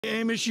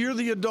Amish, you're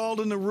the adult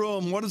in the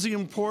room. What is the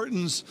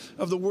importance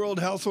of the World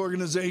Health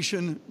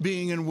Organization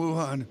being in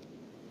Wuhan?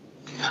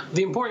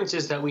 The importance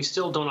is that we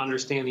still don't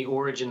understand the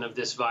origin of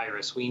this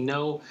virus. We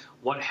know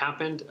what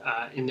happened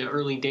in the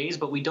early days,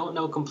 but we don't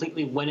know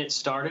completely when it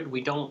started.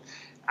 We don't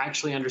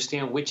actually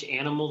understand which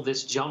animal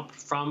this jumped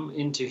from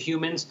into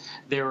humans.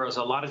 There is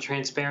a lot of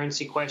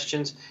transparency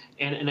questions,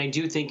 and I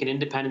do think an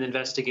independent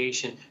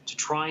investigation to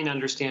try and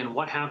understand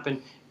what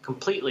happened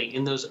completely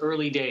in those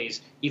early days,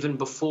 even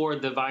before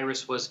the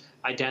virus was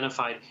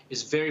identified,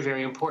 is very,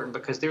 very important,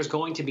 because there's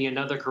going to be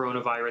another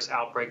coronavirus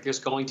outbreak. There's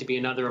going to be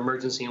another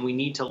emergency, and we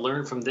need to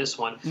learn from this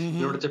one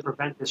in order to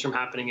prevent this from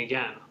happening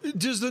again.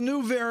 Does the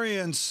new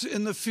variants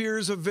and the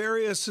fears of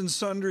various and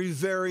sundry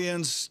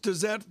variants, does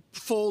that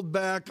fold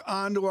back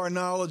onto our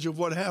knowledge of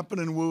what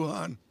happened in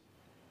Wuhan?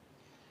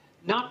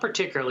 Not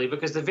particularly,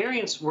 because the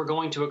variants were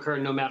going to occur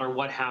no matter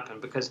what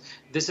happened, because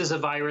this is a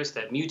virus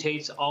that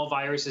mutates. All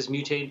viruses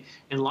mutate,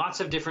 and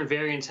lots of different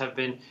variants have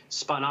been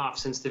spun off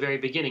since the very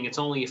beginning. It's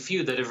only a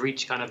few that have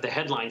reached kind of the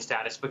headline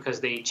status because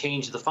they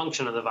changed the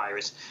function of the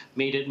virus,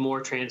 made it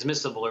more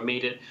transmissible, or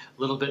made it a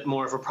little bit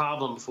more of a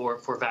problem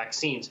for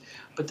vaccines.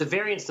 But the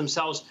variants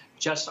themselves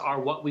just are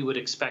what we would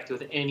expect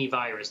with any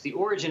virus. The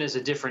origin is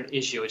a different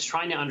issue. It's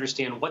trying to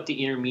understand what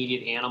the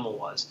intermediate animal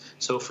was.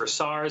 So for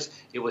SARS,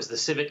 it was the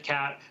civet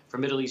cat. For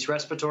Middle East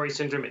Respiratory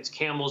Syndrome, it's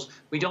camels.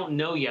 We don't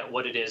know yet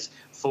what it is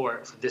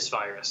for this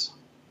virus.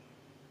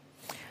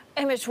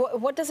 Amish,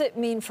 what does it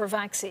mean for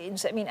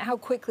vaccines? I mean, how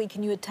quickly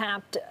can you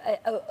adapt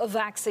a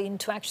vaccine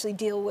to actually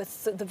deal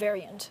with the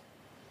variant?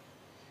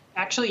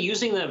 Actually,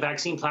 using the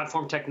vaccine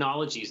platform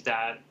technologies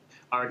that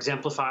are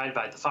exemplified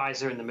by the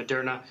Pfizer and the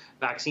Moderna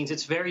vaccines,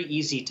 it's very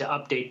easy to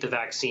update the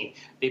vaccine.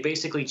 They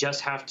basically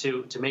just have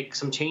to make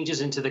some changes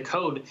into the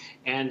code,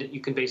 and you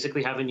can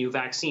basically have a new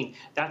vaccine.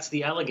 That's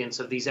the elegance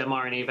of these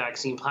mRNA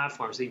vaccine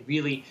platforms. They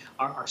really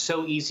are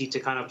so easy to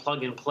kind of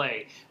plug and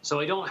play. So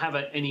I don't have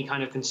any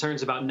kind of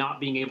concerns about not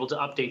being able to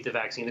update the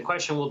vaccine. The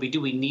question will be,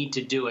 do we need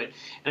to do it?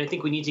 And I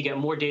think we need to get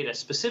more data,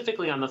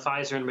 specifically on the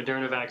Pfizer and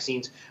Moderna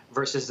vaccines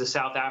versus the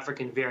South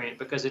African variant,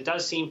 because it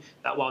does seem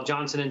that while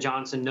Johnson &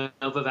 Johnson,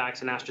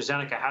 Novavax, and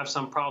AstraZeneca have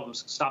some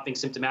problems stopping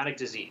symptomatic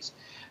disease,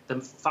 the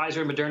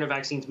Pfizer and Moderna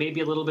vaccines may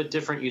be a little bit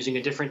different, using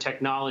a different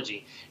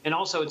technology. And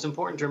also, it's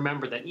important to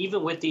remember that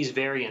even with these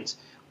variants,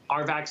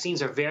 our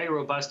vaccines are very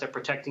robust at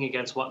protecting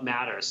against what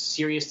matters: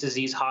 serious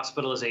disease,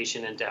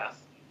 hospitalization, and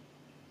death.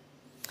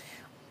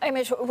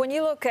 Amish, when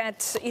you look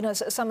at,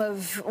 some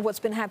of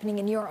what's been happening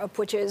in Europe,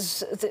 which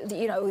is,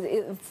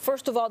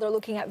 first of all, they're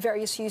looking at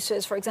various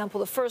uses. For example,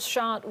 the first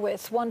shot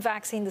with one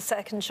vaccine, the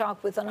second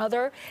shot with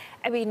another.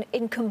 I mean,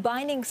 in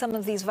combining some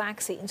of these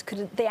vaccines,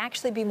 could they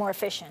actually be more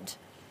efficient?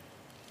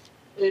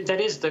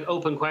 That is the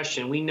open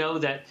question. We know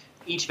that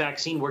each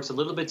vaccine works a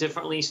little bit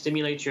differently,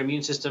 stimulates your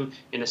immune system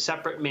in a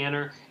separate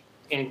manner.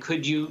 And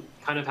could you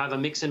kind of have a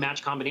mix and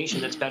match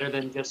combination that's better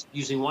than just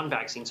using one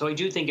vaccine? So I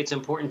do think it's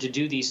important to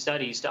do these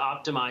studies to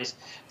optimize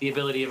the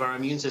ability of our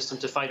immune system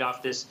to fight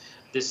off this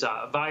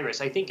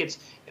virus. I think it's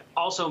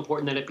also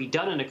important that it be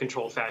done in a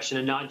controlled fashion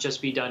and not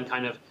just be done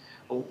kind of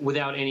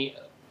without any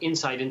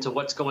insight into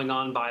what's going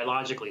on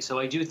biologically. So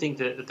I do think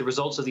that the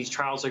results of these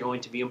trials are going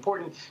to be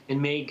important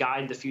and may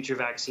guide the future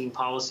vaccine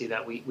policy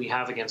that we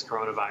have against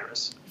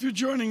coronavirus. If you're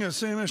joining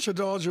us, Amesh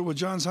Adalja with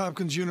Johns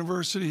Hopkins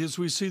University, as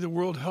we see the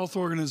World Health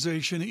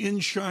Organization in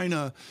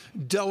China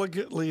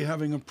delicately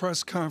having a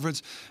press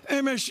conference.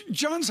 Amesh,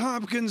 Johns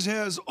Hopkins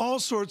has all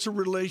sorts of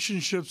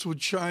relationships with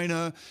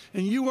China,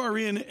 and you are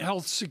in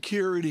health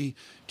security.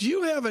 Do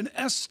you have an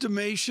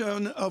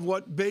estimation of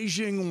what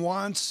Beijing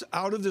wants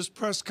out of this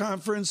press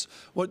conference,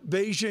 what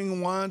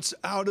Beijing wants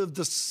out of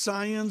the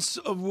science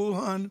of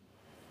Wuhan?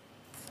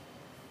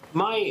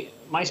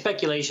 My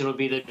speculation would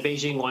be that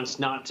Beijing wants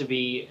not to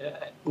be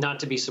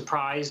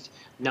surprised,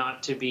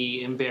 not to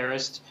be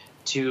embarrassed,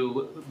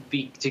 to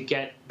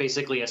get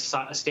basically a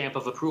stamp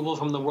of approval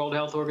from the World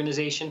Health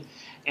Organization.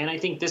 And I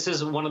think this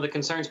is one of the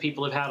concerns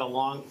people have had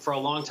for a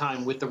long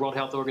time with the World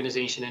Health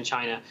Organization in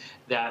China,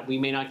 that we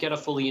may not get a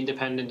fully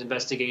independent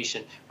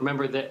investigation.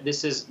 Remember that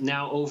this is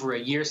now over a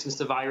year since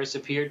the virus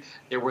appeared.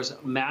 There was a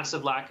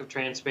massive lack of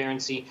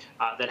transparency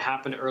that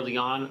happened early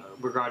on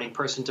regarding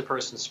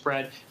person-to-person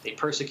spread. They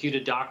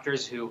persecuted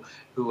doctors who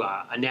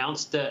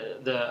announced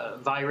the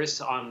virus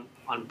on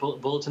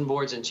bulletin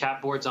boards and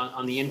chat boards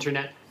on the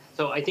internet.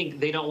 So I think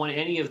they don't want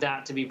any of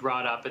that to be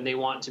brought up, and they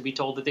want to be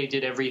told that they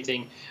did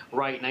everything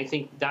right. And I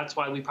think that's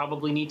why we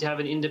probably need to have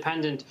an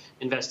independent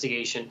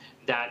investigation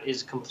that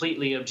is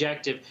completely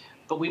objective.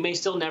 But we may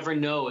still never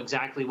know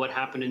exactly what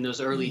happened in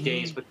those early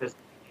days, because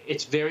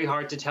it's very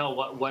hard to tell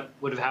what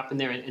would have happened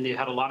there. And they've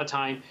had a lot of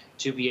time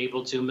to be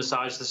able to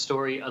massage the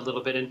story a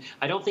little bit. And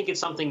I don't think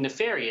it's something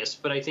nefarious,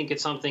 but I think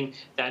it's something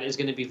that is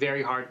going to be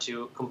very hard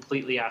to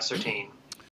completely ascertain.